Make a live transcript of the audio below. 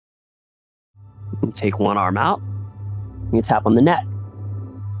And take one arm out. You tap on the neck.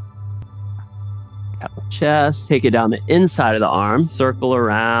 Tap the chest, take it down the inside of the arm, circle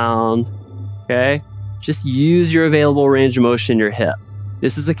around, okay? Just use your available range of motion in your hip.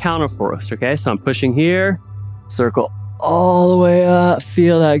 This is a counter force, okay? So I'm pushing here, circle all the way up,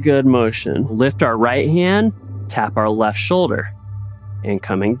 feel that good motion. Lift our right hand, tap our left shoulder, and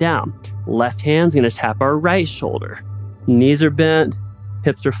coming down. Left hand's gonna tap our right shoulder. Knees are bent,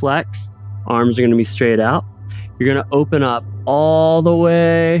 hips are flexed, arms are gonna be straight out. You're gonna open up all the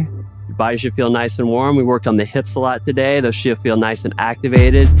way. Your body should feel nice and warm. We worked on the hips a lot today. Those should feel nice and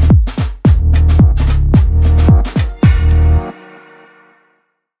activated.